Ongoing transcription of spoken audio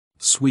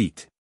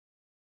Sweet.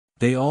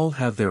 They all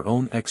have their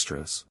own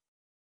extras.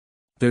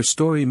 Their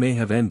story may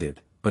have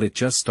ended, but it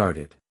just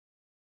started.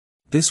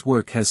 This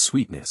work has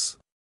sweetness.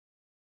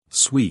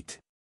 Sweet.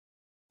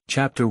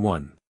 Chapter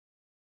 1.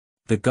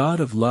 The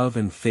God of Love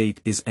and Fate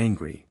is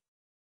angry.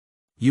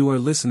 You are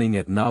listening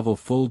at Novel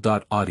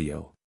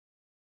Full.audio.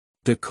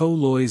 De co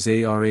lois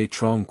ara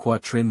trong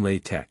quatrin lay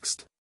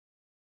text.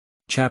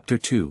 Chapter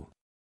 2.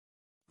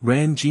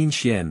 Ran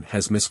Jinxuan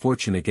has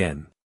misfortune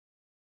again.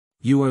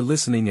 You are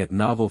listening at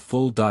Novel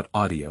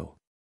Full.audio.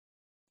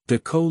 De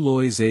co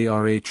lois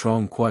ara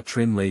trong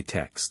quatrin lay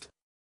text.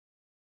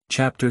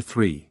 Chapter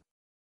 3.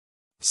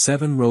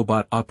 7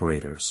 Robot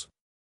Operators.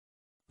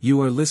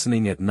 You are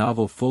listening at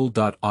Novel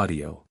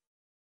Full.audio.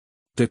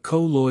 De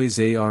co lois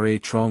ara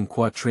trong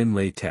quatrin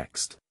lay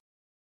text.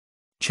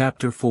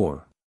 Chapter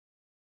 4.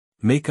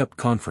 Makeup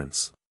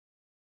Conference.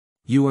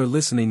 You are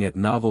listening at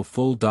Novel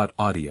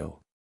Full.audio.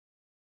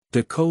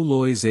 De co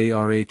lois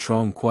ara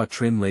trong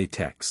quatrin lay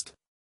text.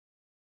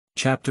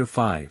 Chapter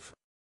 5.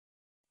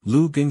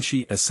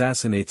 Gengxi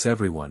assassinates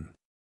everyone.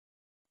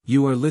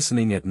 You are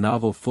listening at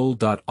Novel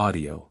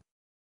Full.audio.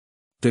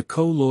 De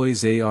co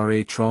lois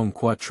ara trong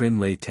quatrin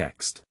lay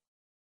text.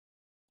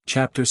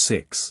 Chapter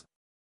 6.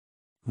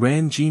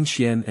 Ran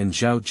Jinxuan and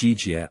Zhao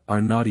Zhijie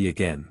are naughty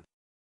again.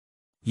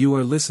 You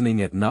are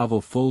listening at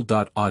Novel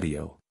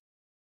Full.audio.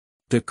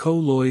 De co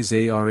lois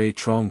ara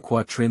trong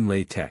quatrin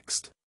lay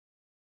text.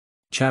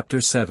 Chapter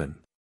 7.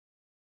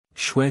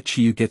 Xue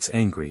Qiyu gets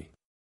angry.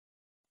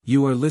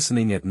 You are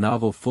listening at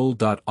Novel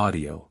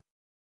Full.audio.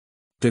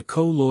 De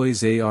co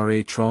lois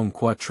ara trong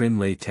quatrin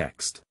lay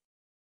text.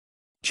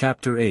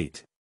 Chapter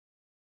 8.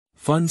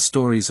 Fun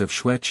Stories of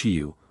Xue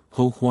Qiyu,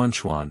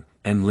 Huanxuan,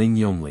 and Ling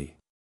Yongli.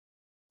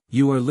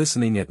 You are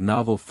listening at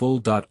Novel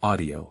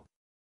Full.audio.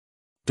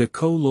 De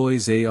co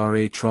lois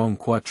ara trong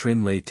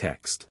quatrin lay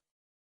text.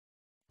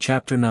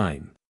 Chapter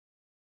 9.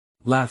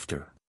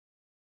 Laughter.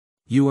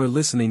 You are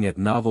listening at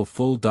Novel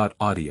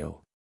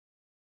Full.audio.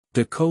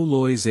 De co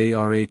lois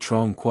ara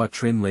trong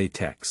quatrin lay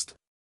text.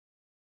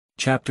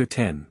 Chapter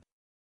 10.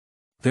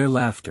 Their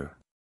Laughter.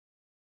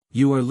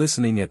 You are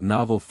listening at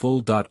Novel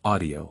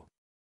Full.audio.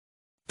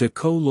 De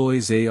co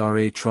lois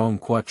ara trong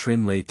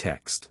quatrin lay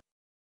text.